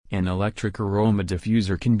An electric aroma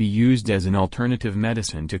diffuser can be used as an alternative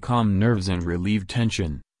medicine to calm nerves and relieve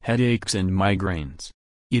tension, headaches and migraines.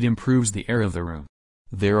 It improves the air of the room.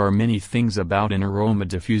 There are many things about an aroma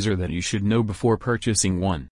diffuser that you should know before purchasing one.